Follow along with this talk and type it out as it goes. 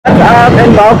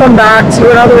welcome back to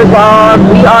another vlog.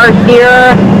 We are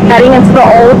here heading into the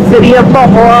old city of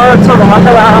Lahore to walk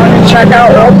around and check out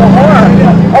Old Lahore.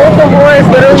 Old Lahore has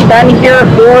literally been here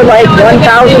for like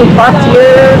 1,000 plus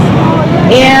years.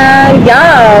 And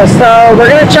yeah, so we're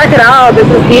gonna check it out. This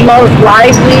is the most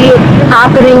lively,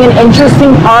 happening and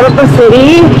interesting part of the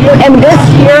city. And this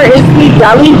here is the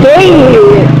Delhi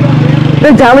Gate.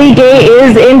 The Delhi Gate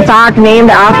is in fact named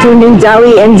after New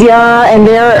Delhi, India, and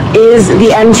there is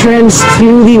the entrance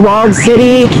to the walled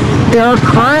city. There are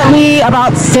currently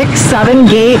about 6-7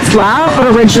 gates left,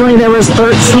 but originally there was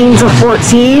 13 to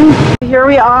 14. Here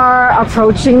we are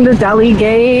approaching the Delhi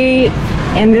Gate,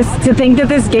 and to think that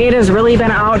this gate has really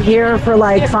been out here for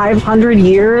like 500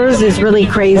 years is really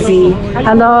crazy.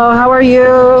 Hello, how are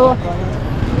you?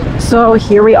 So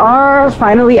here we are,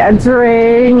 finally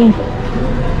entering.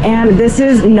 And this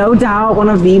is no doubt one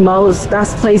of the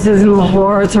best places in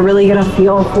Lahore to really get a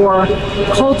feel for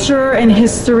culture and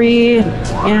history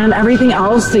and everything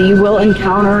else that you will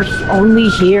encounter only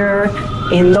here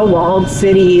in the walled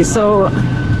city. So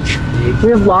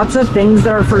we have lots of things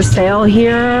that are for sale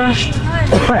here,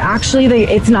 but actually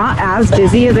it's not as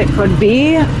busy as it could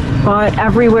be, but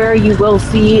everywhere you will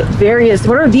see various,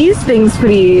 what are these things,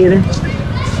 Fareed?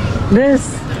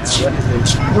 This,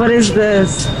 what is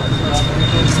this?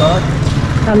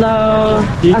 Hello,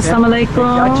 Assalamu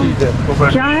alaikum.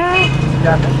 Kya hai?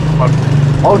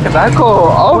 Oh, tobacco.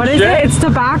 Oh, what is it? It's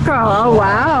tobacco. Oh,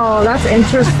 wow. That's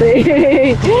interesting.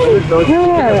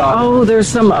 Yeah. Oh, there's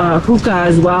some hookah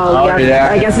as well. Oh, yeah.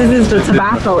 I guess this is the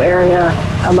tobacco area.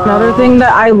 Another thing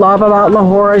that I love about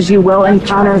Lahore is you will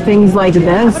encounter things like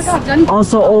this.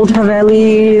 Also old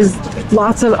Havelis.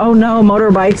 Lots of, oh no,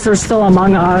 motorbikes are still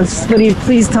among us.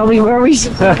 Please tell me where we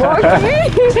should be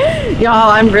walking.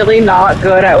 Y'all, I'm really not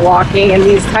good at walking in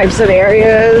these types of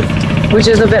areas, which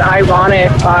is a bit ironic,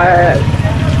 but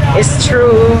it's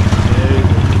true.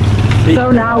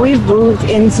 So now we've moved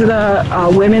into the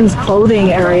women's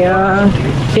clothing area.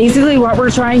 Basically what we're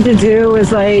trying to do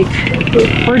is like,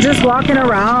 we're just walking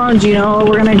around, you know,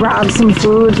 we're gonna grab some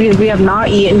food because we have not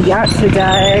eaten yet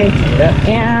today. Yeah.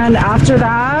 And after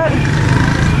that,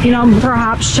 you know,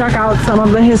 perhaps check out some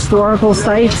of the historical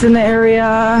sites in the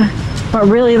area. But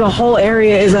really the whole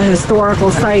area is a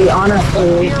historical site,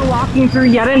 honestly. We're walking through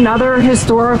yet another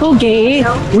historical gate.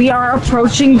 We are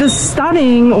approaching the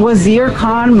stunning Wazir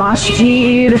Khan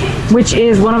Masjid, which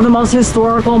is one of the most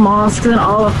historical mosques in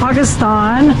all of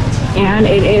Pakistan. And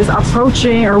it is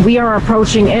approaching, or we are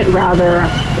approaching it rather.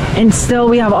 And still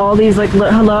we have all these like,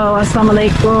 hello, assalamu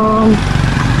alaikum.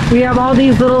 We have all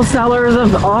these little sellers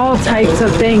of all types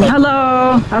of things.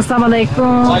 Hello, assalamu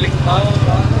alaikum.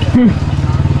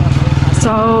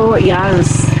 So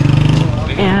yes,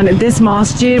 and this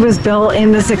masjid was built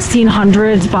in the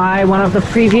 1600s by one of the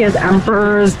previous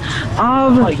emperors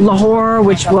of Lahore,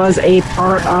 which was a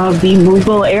part of the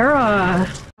Mughal-era.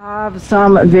 Have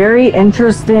some very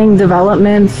interesting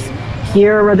developments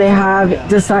here where they have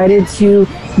decided to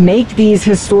make these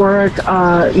historic,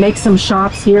 make some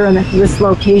shops here in this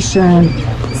location.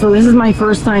 So this is my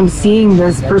first time seeing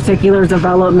this particular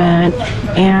development,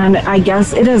 and I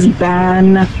guess it has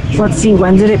been, let's see,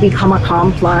 when did it become a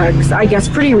complex? I guess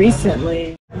pretty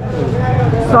recently.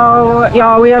 So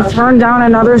y'all, we have turned down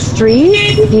another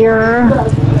street here,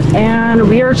 and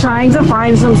we are trying to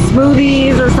find some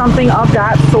smoothies or something of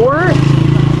that sort.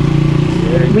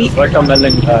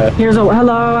 Here's a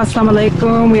hello, assalamu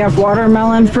alaikum. We have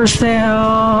watermelon for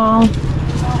sale.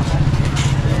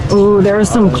 Ooh, there's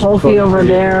some kulfi over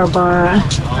there, but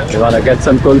you wanna get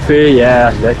some kulfi?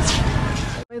 Yeah, let's.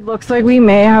 It looks like we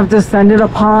may have descended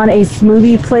upon a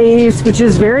smoothie place, which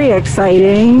is very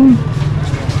exciting.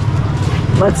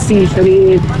 Let's see,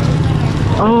 Fareed.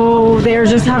 Oh, they're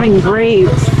just having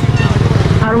grapes.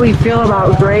 How do we feel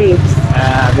about grapes?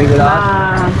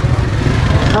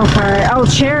 Okay. Oh,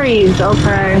 cherries.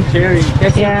 Okay. Cherries.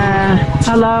 Yeah.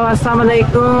 Hello. Assalamu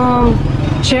alaikum.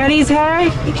 Cherries hai?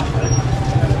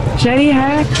 Cherry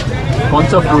hai?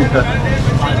 Kaunsa fruit hai?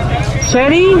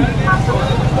 Cherry?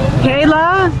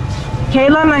 Kela?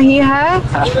 Kela nahi hai?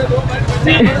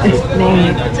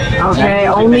 Okay.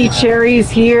 Only cherries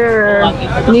here.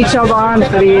 Nichaban,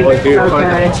 please.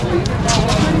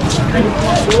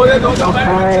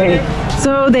 Okay.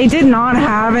 So they did not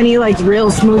have any like real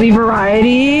smoothie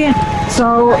variety.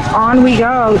 So on we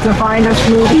go to find a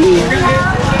smoothie.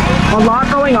 A lot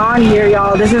going on here,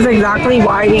 y'all. This is exactly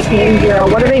why we came here.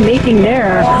 What are they making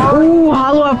there? Ooh,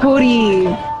 halwa puri.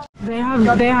 They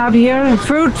have here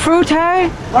fruit hai?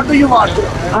 What do you want?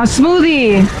 A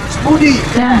smoothie. Smoothie.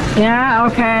 Yeah,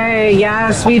 okay.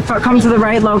 Yes, we've come to the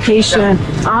right location.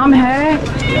 Hai?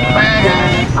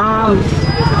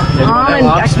 and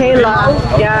akela.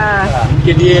 Yeah.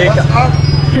 के लिए एक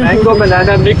mango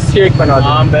banana mix shake बना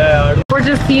दो. We're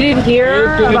just seated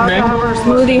here about to have our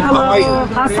smoothie. Hello.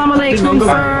 Assalamu alaikum,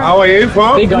 sir. How are you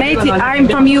from? I'm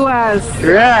from US.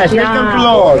 Yes, welcome to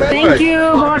Lahore. Thank you.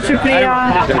 Bahut shukriya.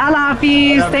 Allah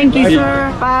Hafiz. Thank you,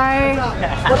 sir. Bye.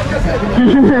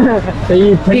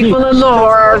 People in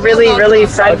Lahore are really, really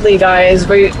friendly, guys.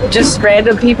 We just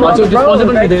random people on the road.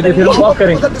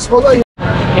 It's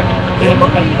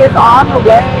on the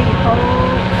way.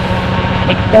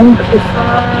 Thank you,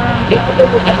 sir.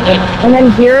 And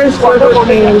then here's where we're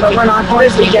paying, but we're not going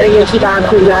to be getting into that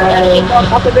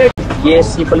today. ये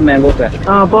simple mango का.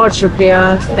 बहुत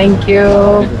शुक्रिया. Thank you.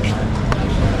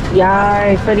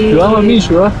 Yeah, Farid. Sure, mummy,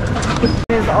 sure.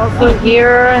 Is also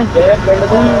here.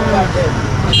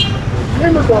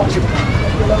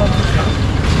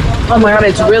 Oh my god,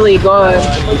 it's really good.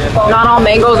 Not all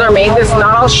mangoes are made this.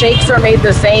 Not all shakes are made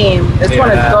the same. This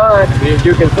one is good.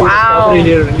 You can put strawberry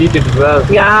here and eat it as well.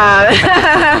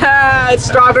 Yeah,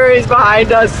 strawberries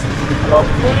behind us.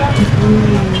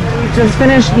 We just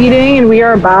finished eating and we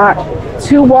are back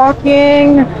to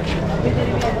walking.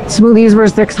 Smoothies were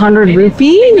 600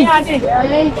 rupees.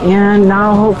 And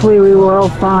now hopefully we will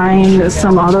find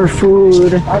some other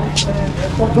food.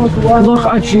 Look,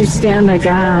 a juice stand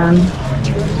again.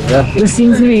 Yeah. This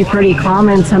seems to be pretty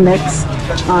common to mix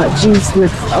juice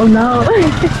with. Oh no!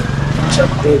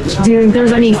 Do you think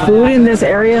there's any food in this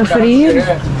area, Farid?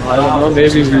 I don't know,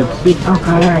 maybe we'll see.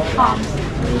 Okay.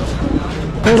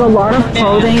 There's a lot of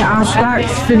clothing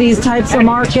aspects to these types of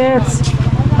markets.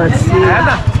 Let's see.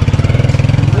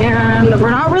 And we're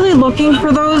not really looking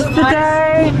for those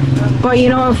today, but you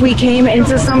know, if we came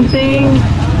into something,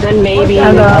 then maybe.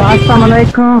 Hello, assalamu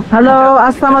alaikum. Hello,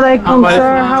 assalamu alaikum,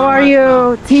 sir. How are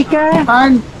you? ठीक है?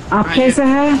 आप कैसे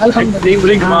हैं?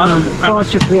 बहुत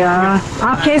शुक्रिया.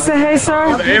 आप कैसे हैं, sir?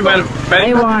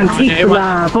 A1, ठीक है.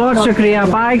 बहुत शुक्रिया.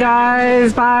 Bye,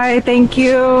 guys. Bye. Thank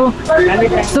you.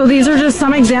 So these are just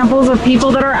some examples of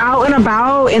people that are out and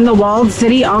about in the walled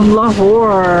city of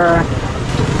Lahore.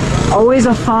 Always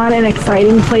a fun and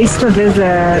exciting place to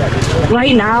visit.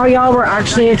 Right now, y'all, we're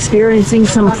actually experiencing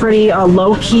some pretty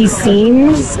low-key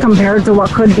scenes compared to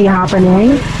what could be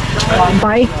happening.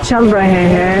 Bike chal rahe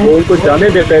hain.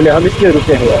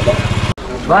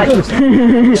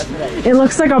 It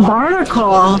looks like a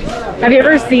barnacle. Have you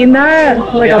ever seen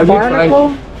that? Like a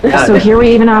barnacle? So here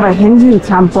we even have a Hindu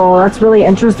temple. That's really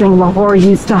interesting. Lahore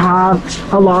used to have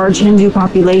a large Hindu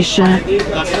population.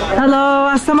 Hello,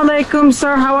 assalamu alaikum,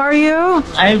 sir. How are you?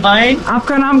 I'm fine.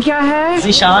 आपका नाम क्या है?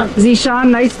 Zishan.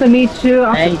 Zishan, nice to meet you.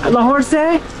 Lahore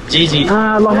से? जी जी.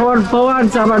 Lahore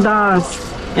बहुत जबरदस्त.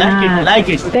 Like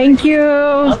it. Thank you.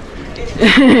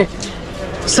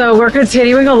 So we're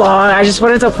continuing along. I just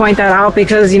wanted to point that out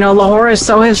because, you know, Lahore is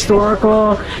so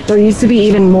historical. There used to be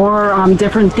even more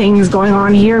different things going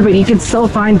on here, but you can still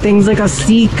find things like a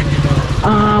Sikh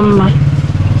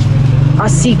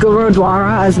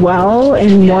Gurudwara as well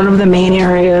in one of the main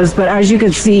areas. But as you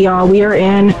can see, we are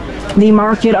in the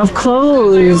market of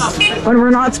clothes, but we're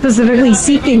not specifically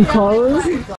seeking clothes.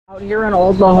 Out here in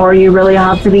Old Lahore, you really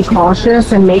have to be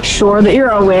cautious and make sure that you're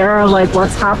aware of like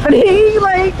what's happening.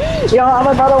 Like, yo, I'm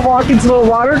about to walk into a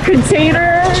water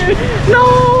container. No,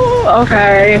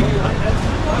 okay.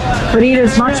 Farid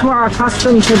is much more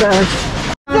accustomed to this.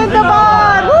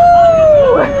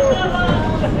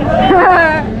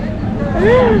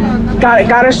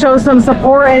 Gotta show some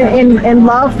support and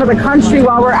love for the country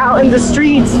while we're out in the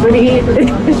streets, Farid.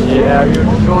 Yeah, you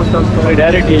show some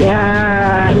solidarity.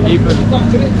 Yeah. People.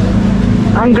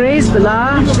 Angrez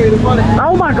Bila.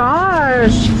 Oh my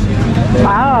gosh.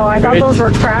 Wow, I thought those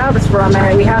were crabs for a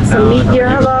minute. We have some meat here.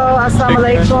 Hello, assalamu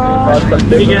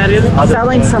alaikum.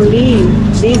 Selling some meat.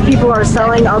 These people are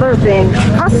selling other things.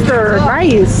 Custard,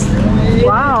 rice.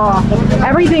 Wow.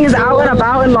 Everything is out and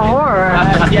about in Lahore.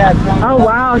 Oh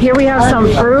wow, here we have some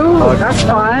fruit. That's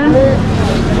fun.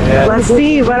 Let's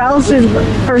see what else is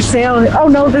for sale. Oh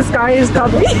no, this guy is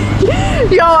coming.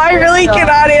 Yo, I really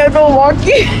cannot handle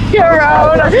walking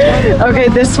around. Okay,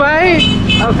 this way.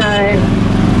 Okay.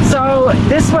 So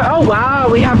this way. Oh wow,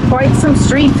 we have quite some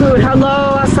street food.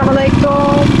 Hello, assalamu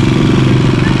alaikum.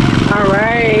 All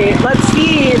right, let's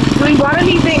see. Do we want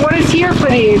anything? What is here,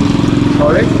 Farid?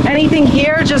 Sorry? Anything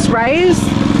here? Just rice?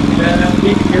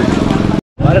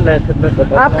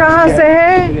 आप कहाँ से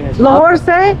हैं? लाहौर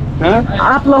से?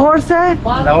 आप लाहौर से?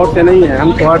 लाहौर से नहीं है,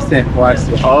 हम कोहाट से हैं.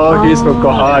 Oh, he's from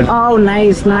Kohat. Oh,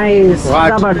 nice, nice.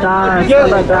 Zabardast,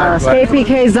 Zabardast.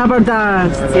 KPK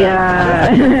Zabardast. Yeah.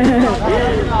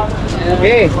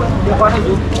 Hey.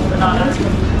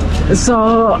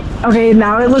 So, okay,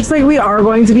 now it looks like we are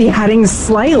going to be heading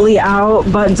slightly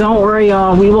out, but don't worry,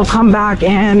 y'all. We will come back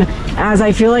in, as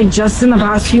I feel like just in the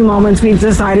past few moments, we've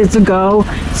decided to go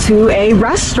to a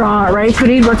restaurant, right?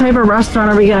 Fareed, what type of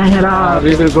restaurant are we going to hit up?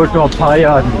 We will go to a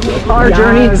paaya. Our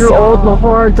journey through Old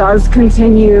Lahore does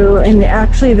continue, and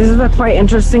actually, this is a quite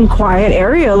interesting, quiet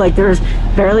area. Like, there's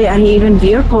barely any even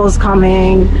vehicles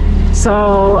coming.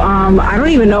 So I don't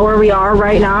even know where we are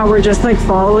right now. We're just like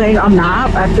following a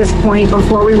map at this point.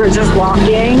 Before we were just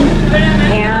walking,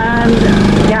 and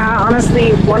yeah,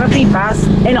 honestly, one of the best.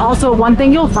 And also, one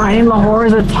thing you'll find in Lahore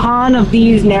is a ton of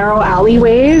these narrow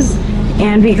alleyways,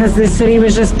 and because this city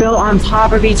was just built on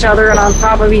top of each other and on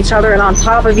top of each other and on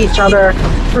top of each other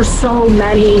for so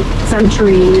many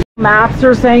centuries. Maps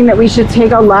are saying that we should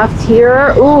take a left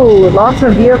here. Ooh, lots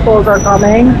of vehicles are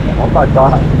coming. Oh my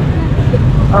god.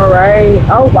 All right.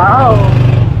 Oh, wow.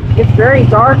 It's very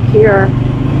dark here,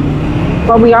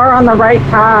 but we are on the right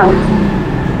path.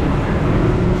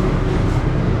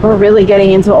 We're really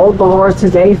getting into Old Lahore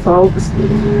today, folks.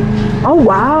 Oh,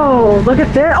 wow. Look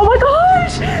at this. Oh, my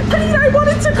gosh. Please, I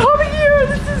wanted to come here.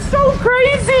 This is so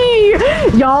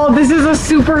crazy. Y'all, this is a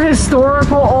super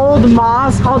historical old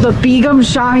mosque called the Begum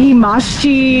Shahi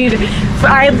Masjid.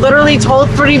 I literally told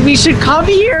Freddie we should come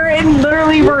here, and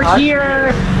literally we're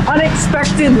here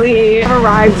unexpectedly.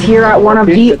 Arrived here at one of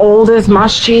the oldest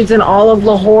masjids in all of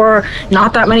Lahore.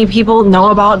 Not that many people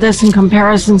know about this in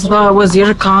comparison to the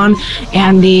Wazir Khan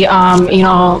and the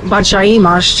Badshahi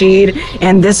Masjid.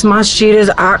 And this masjid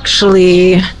is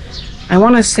actually, I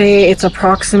want to say it's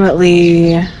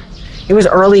approximately, it was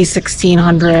early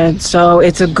 1600s, so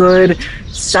it's a good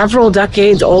several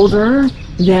decades older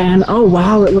than, oh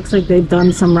wow, it looks like they've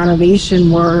done some renovation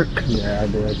work. Yeah,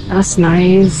 they are. That's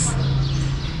nice.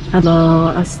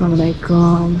 Hello, assalamu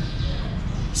alaikum.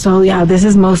 So yeah, this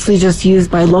is mostly just used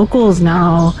by locals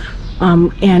now,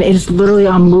 and it's literally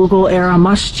a Mughal-era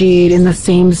masjid in the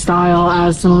same style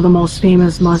as some of the most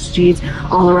famous masjids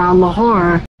all around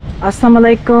Lahore. Assalamu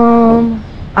alaikum.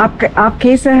 Aap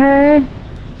kaise hai?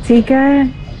 Theek hai?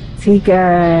 Theek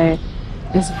hai.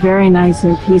 It's very nice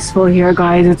and peaceful here,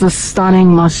 guys. It's a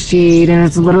stunning masjid, and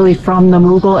it's literally from the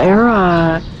Mughal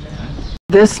era.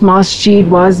 This masjid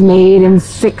was made in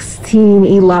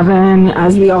 1611.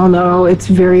 As we all know, it's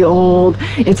very old.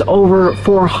 It's over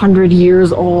 400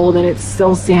 years old, and it's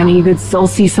still standing. You could still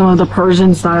see some of the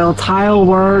Persian style tile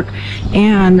work,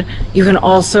 and you can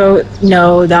also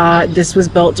know that this was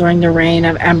built during the reign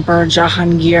of Emperor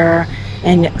Jahangir.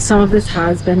 And some of this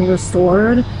has been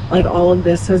restored. Like, all of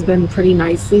this has been pretty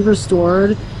nicely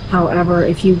restored. However,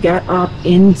 if you get up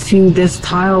into this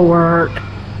tile work,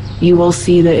 you will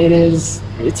see that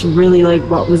it's really like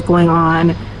what was going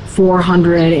on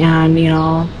 400 and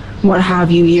what have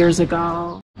you years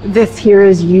ago. This here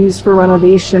is used for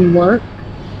renovation work,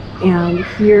 and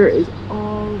here is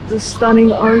all the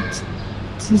stunning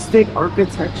artistic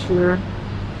architecture.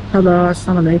 Hello,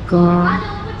 assalamu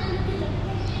alaikum.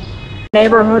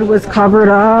 Neighborhood was covered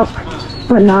up,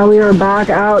 but now we are back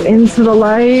out into the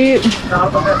light,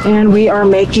 and we are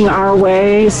making our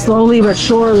way slowly but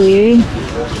surely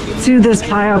to this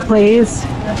paaya place.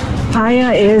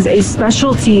 Paaya is a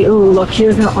specialty. Ooh, look,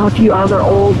 here's a few other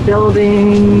old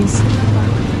buildings.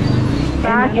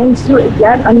 Back into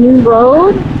yet a new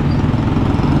road,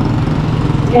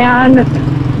 and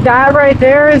that right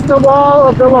there is the wall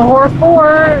of the Lahore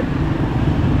Fort,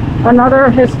 another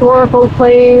historical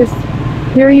place.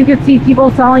 Here you can see people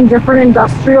selling different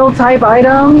industrial type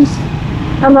items.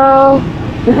 Hello.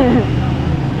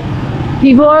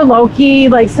 People are low-key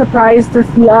like surprised to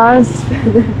see us.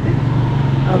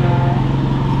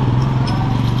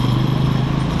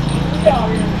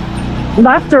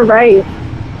 Left or right?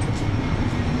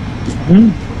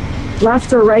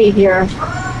 Left or right here?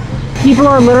 People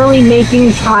are literally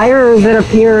making tires, it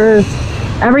appears.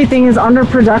 Everything is under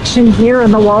production here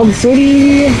in the Walled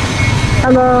City.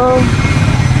 Hello.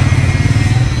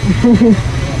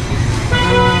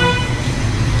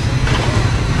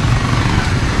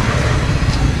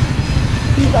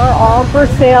 These are all for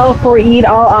sale for Eid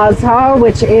al-Adha,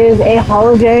 which is a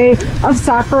holiday of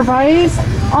sacrifice.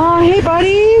 Oh, hey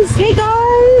buddies! Hey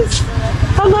guys!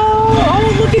 Hello!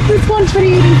 Oh, look at this one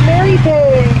pretty. He's very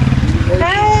big.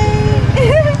 Hey!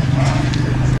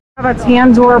 Have a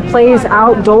tandoor place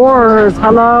outdoors.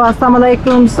 Hello, assalamu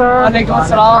alaikum, sir. वालेकुम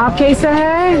अस्सलाम। आप कैसे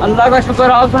हैं? अल्लाह का शुक्र,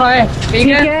 आप सुनाएं। ठीक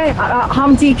है?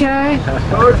 हम ठीक है.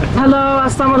 Hello,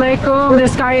 assalamu alaikum.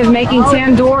 This guy is making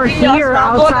tandoor here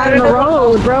outside of the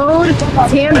road.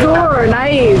 Tandoor,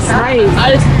 nice.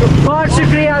 Bahut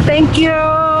shukriya, thank you.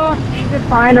 You could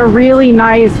find a really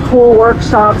nice, cool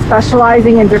workshop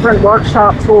specializing in different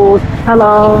workshop tools.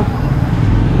 Hello.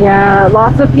 Yeah,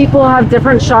 lots of people have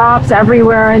different shops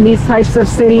everywhere in these types of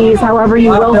cities. However,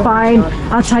 you will find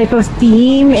a type of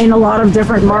theme in a lot of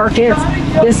different markets.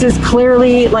 This is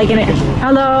clearly like an...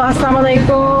 Hello, assalamu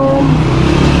alaikum.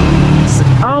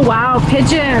 Oh wow,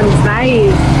 pigeons,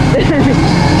 nice.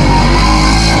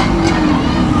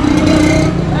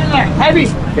 Heavy.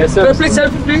 Yes, sir. Please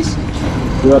selfie, please.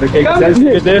 You want to take a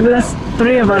selfie with them? That's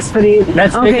three of us for the...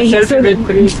 Let's take a selfie with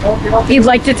three. He'd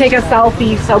like to take a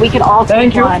selfie so we can all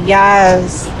take one.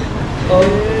 Yes. All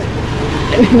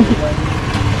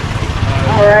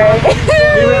right.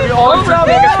 We will all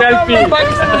take a selfie.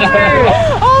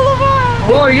 All of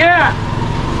us. Oh yeah.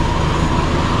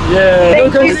 Yeah.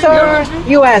 Thank you, sir.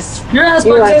 US. Yes,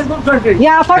 Pakistan is good country.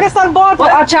 Yeah, Pakistan बहुत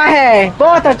अच्छा है,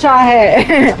 बहुत अच्छा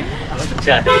है.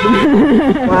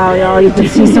 Wow, y'all, you can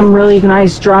see some really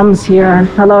nice drums here.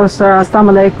 Hello, sir.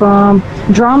 Assalamu alaikum.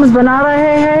 Drums bana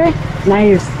rahe hai?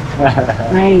 Nice.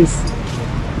 Nice.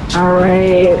 All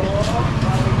right.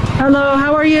 Hello,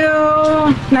 how are you?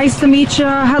 Nice to meet you.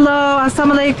 Hello,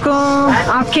 assalamu alaikum.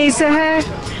 Aap kaise hai?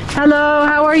 Hello,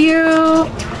 how are you?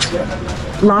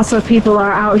 Lots of people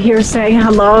are out here saying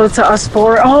hello to us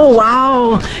for... Oh,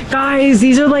 wow. Guys,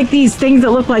 these are like these things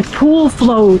that look like pool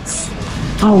floats.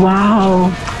 Oh, wow.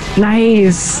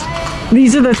 Nice.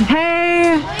 These are the...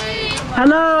 Hey.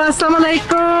 Hello. Assalamu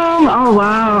alaikum. Oh,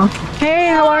 wow. Hey,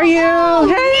 how are you?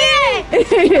 Hey.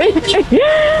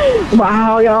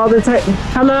 Wow, y'all.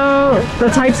 Hello. The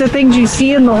types of things you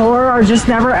see in Lahore are just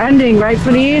never ending, right,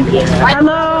 Fareed?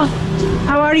 Hello.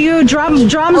 How are you? Drums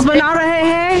bana rahe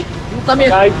hai?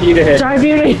 Chai pee rahe. Chai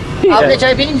pee rahe. आपने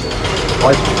चाय P?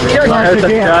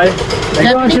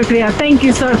 बहुत शुक्रिया. Thank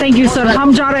you, sir. Thank you, sir.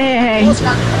 हम जा रहे हैं.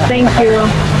 Thank you.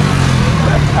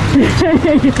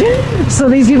 So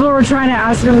these people were trying to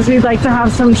ask us if we'd like to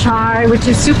have some chai, which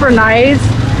is super nice,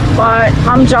 but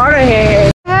हम जा रहे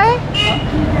हैं.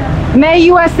 मैं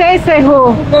USA से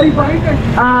हूँ.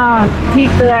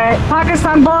 ठीक है.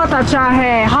 पाकिस्तान बहुत अच्छा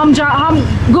है. हम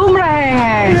घूम रहे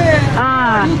हैं.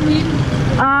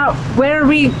 Where are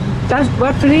we? That's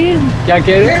what for you? क्या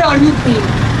कह रहे हैं?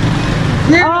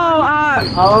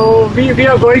 Oh, we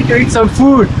are going to eat some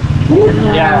food.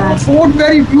 Yeah. Food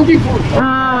very beautiful.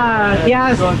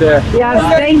 Yes. Go there. Yes,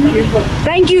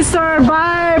 thank you, sir.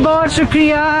 Bye. Bahut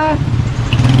shukriya.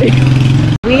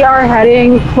 We are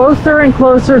heading closer and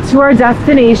closer to our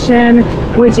destination,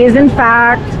 which is in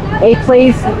fact a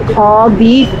place called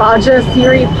the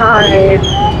Bajasiri Pie.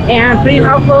 And Preet,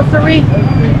 how close are we?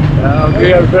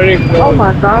 We are very close. Oh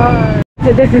my God.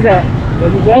 This is it.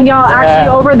 And y'all, actually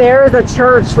over there is a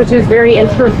church, which is very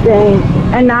interesting.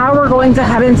 And now we're going to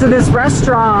head into this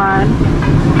restaurant.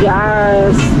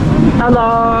 Yes.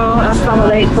 Hello. Assalamu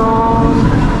alaikum.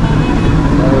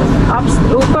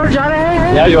 Upar ja rahe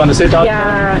hain? Yeah, you want to sit down?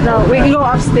 Yeah. No, we can go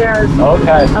upstairs.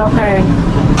 Okay. Okay.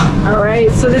 All right.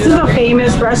 So this is a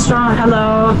famous restaurant.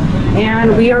 Hello.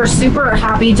 And we are super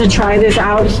happy to try this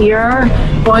out here.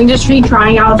 Going to be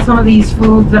trying out some of these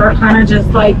foods that are kind of just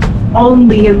like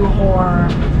only in Lahore.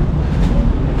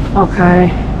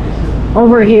 Okay.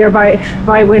 Over here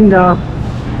by window.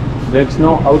 There's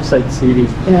no outside seating.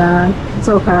 Yeah, it's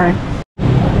okay.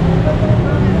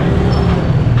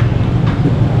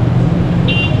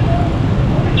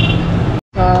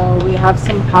 So we have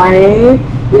some pie,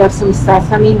 we have some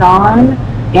sesame naan,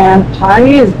 and pie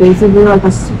is basically like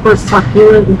a super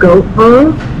succulent goat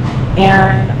food.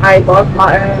 And I love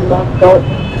mutton, I love goat,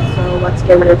 so let's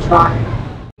give it a try.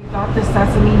 We got the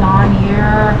sesame naan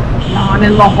here. Naan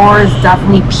in Lahore is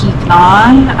definitely peak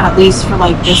naan, at least for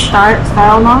like this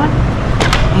style naan.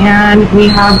 And we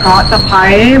have got the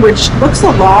pie, which looks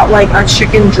a lot like a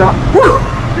chicken drum.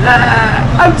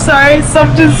 I'm sorry,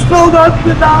 some just spilled on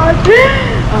the naan.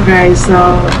 Okay,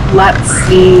 so let's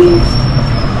see.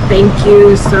 Thank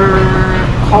you, sir.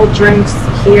 Cold drinks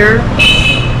here.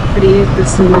 Pretty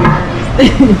this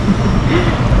okay.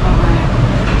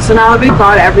 So now that we've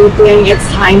got everything, it's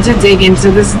time to dig into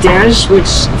this dish,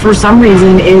 which for some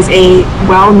reason is a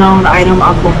well-known item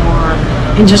of Lahore.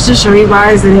 And just to show you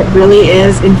guys that it really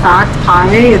is, in fact,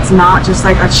 pie. It's not just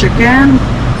like a chicken.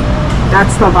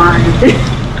 That's the vibe.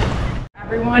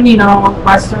 Everyone, you know,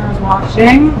 Westerners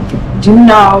watching, do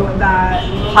know that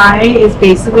pie is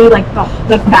basically like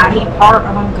the fatty part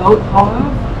of a goat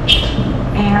hoove.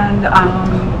 And,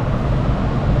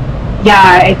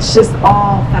 yeah, it's just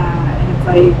all fat. And it's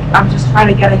like, I'm just trying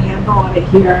to get a handle on it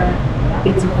here.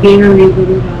 It's very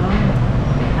little dumb.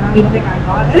 I don't even think I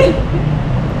got it.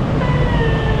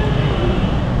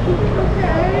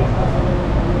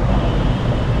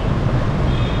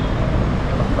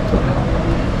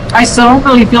 I still don't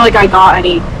really feel like I got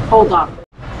any. Hold up.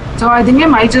 So I think it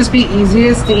might just be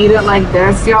easiest to eat it like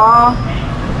this, y'all.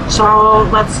 So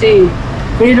let's see.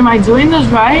 Wait, am I doing this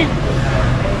right?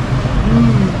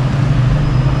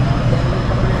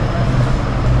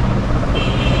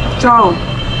 So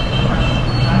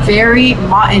very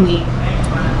muttony.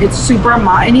 It's super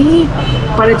muttony,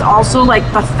 but it's also like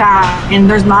the fat, and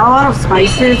there's not a lot of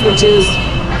spices, which is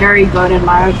very good in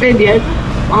my opinion.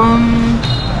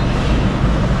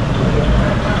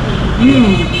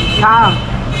 Yeah.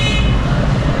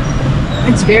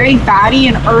 It's very fatty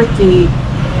and earthy.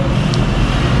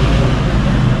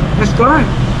 It's good.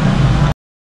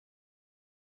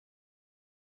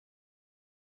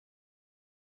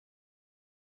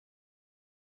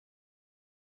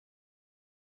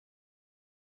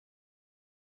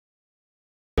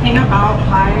 Thing about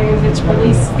pies, it's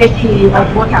really sticky.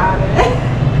 Like, look at it.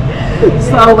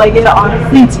 So like it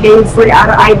honestly tastes like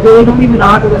I really don't even know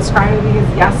how to describe it,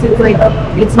 because yes, it's like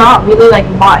it's not really like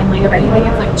mutton. Like if anything,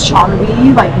 it's like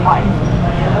charby, like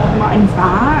mutton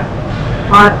fat.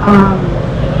 But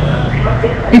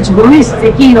it's really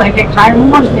sticky. Like it kind of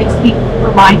almost makes me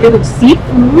reminded of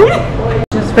seafood.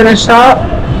 Just finished up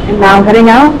and now heading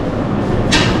out.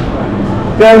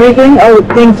 Got everything? Oh,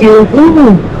 thank you.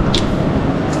 Ooh.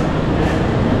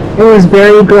 It was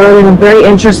very good and a very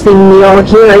interesting meal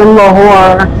here in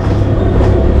Lahore.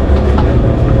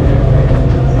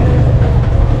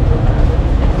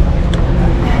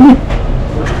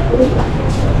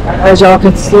 As y'all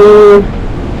can see.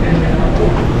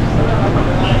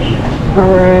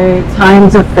 Alright, time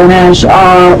to finish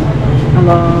up.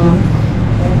 Hello.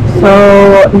 So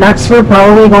next we're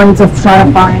probably going to try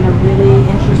to find a really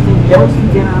interesting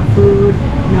post-dinner food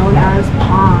known as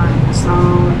paan. So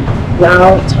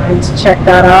now, time to check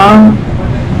that out.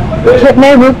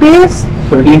 Kitne rupees?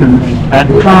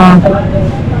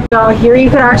 1300. So here you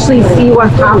can actually see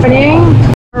what's happening.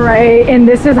 Alright, and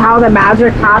this is how the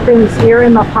magic happens here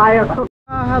in the paaya cook.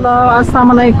 Hello,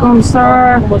 assalamu alaikum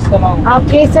sir. आप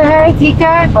कैसे हैं? ठीक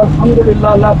है?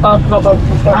 अल्हम्दुलिल्लाह, अल्लाह पाक का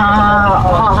बरकत।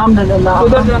 अल्हम्दुलिल्लाह।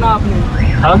 उधर जाना आपने।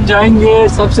 हम जाएंगे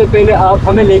सबसे पहले, आप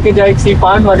हमें लेके जाए किसी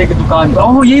पान वाले की दुकान पर।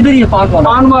 ओह, ये इधर ही है पान वाला।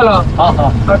 पान वाला? हाँ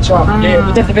हाँ। अच्छा। ये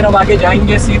इधर से फिर हम आगे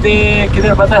जाएंगे सीधे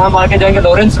किधर पता है? हम आगे जाएंगे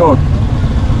लॉरेंस रोड।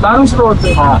 लॉरेंस रोड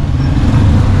से? हाँ।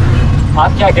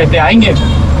 आप क्या कहते हैं, आएंगे?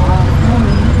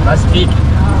 बस ठीक।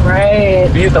 Right.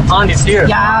 The pond is here.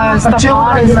 Yes, the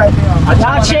pond is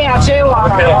Ache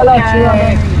Wala.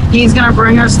 Okay. He's gonna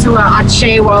bring us to a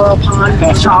Ache Wala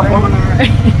pond shop owner.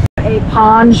 A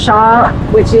paan shop,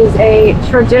 which is a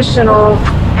traditional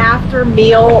after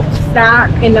meal snack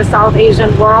in the South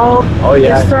Asian world. Oh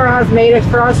yeah. This sir has made it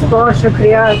for us. Bahut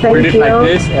shukriya. Thank Put it you. like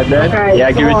this and then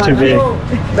give it to me.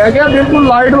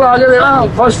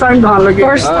 First time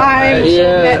First time.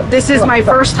 yeah. This is my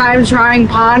first time trying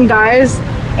paan, guys.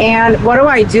 And what do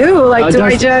I do? Like, do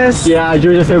I just? Yeah,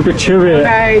 you just have to chew it.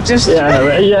 Okay, just.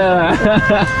 Yeah, yeah.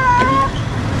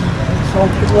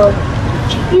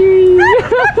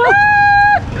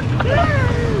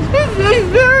 This is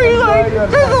very like,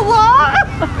 there's a lot.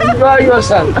 Enjoy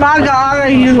yourself. My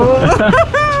God, you.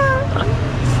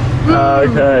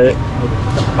 Okay.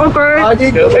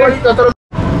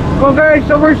 Okay,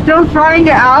 so we're still trying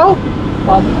it out.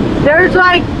 There's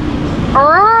like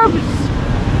herbs,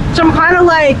 some kind of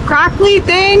like crackly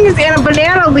things, and a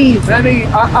banana leaf. I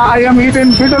am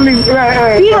eating bitter leaf.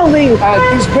 Beetle leaf.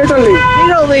 It's bitter leaf.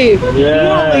 Beetle leaf.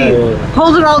 Yeah. Beetle leaf.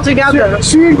 Hold it all together.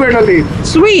 Sweet bitter leaf.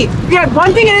 Sweet. Yeah,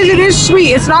 one thing it is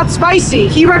sweet. It's not spicy.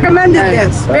 He recommended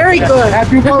this. Very good.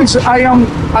 Because I am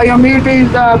eating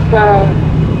the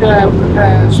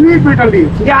sweet bitter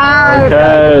leaf.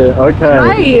 Yeah. Okay.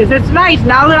 Nice. It's nice.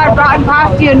 Now that I've gotten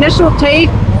past the initial take.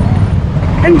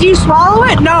 And do you swallow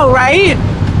it? No, right?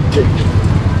 He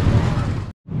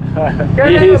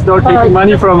is not taking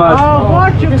money from us. Oh,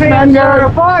 what you pay?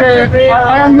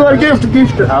 I am your gift.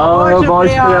 Oh, boss,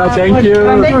 yeah, thank you.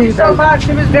 Thank you so much.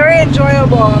 It was very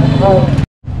enjoyable.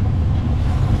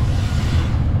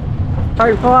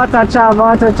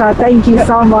 Thank you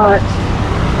so much.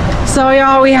 So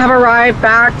y'all, we have arrived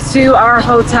back to our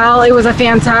hotel. It was a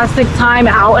fantastic time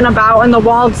out and about in the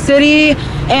walled city.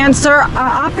 And sir,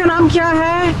 आपका नाम क्या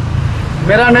है?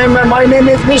 My name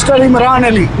is Mr. Imran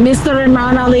Ali. Mr.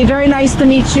 Imran Ali, very nice to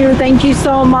meet you. Thank you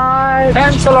so much.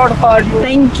 Thanks a lot for you.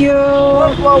 Thank you.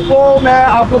 वो मैं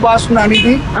आपको बात सुनानी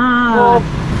थी.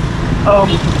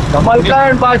 मलका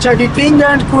एंड बादशाह की, किंग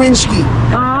एंड क्वींस की.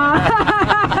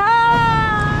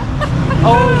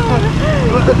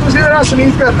 तुझे जरा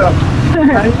स्नीज करता.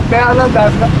 मैं अलग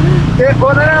दाखला. कि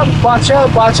उन्होंने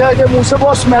बादशाह के मुंह से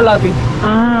बहुत स्मेल आती.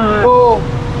 तो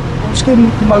उसकी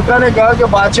मलका ने कहा कि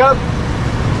बादशाह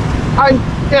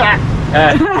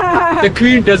The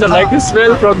queen doesn't like the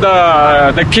smell from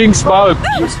the king's mouth.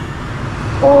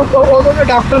 ਉਹਦੇ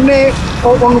ਡਾਕਟਰ ਨੇ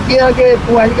ਉਹਨੂੰ ਕਿਹਾ ਕਿ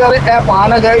ਤੂੰ ਇੰਜ ਕਰ ਇਹ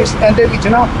ਪਾਨ ਹੈਗਾ ਇਹਦੇ ਵਿੱਚ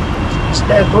ਨਾ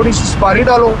थोड़ी सी सुपारी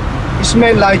डालो, इसमें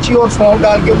इलायची और सौंफ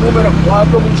डाल के मुंह में रखो,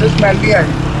 आपको मुंह से स्मेल भी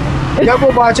आए। जब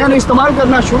वो बादशाह ने इस्तेमाल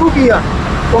करना शुरू किया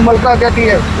तो मलका कहती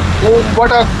है वो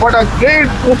what a great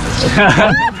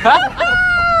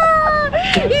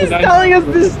He's telling us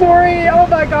this story. Oh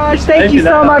my gosh. Thank you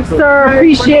so much, sir.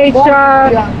 Appreciate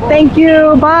ya. Thank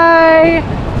you. Bye.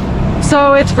 So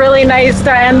it's really nice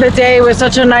to end the day with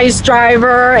such a nice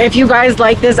driver. If you guys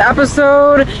like this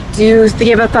episode, do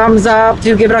give a thumbs up,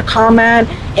 do give it a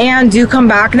comment, and do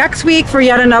come back next week for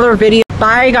yet another video.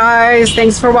 Bye guys.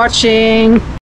 Thanks for watching.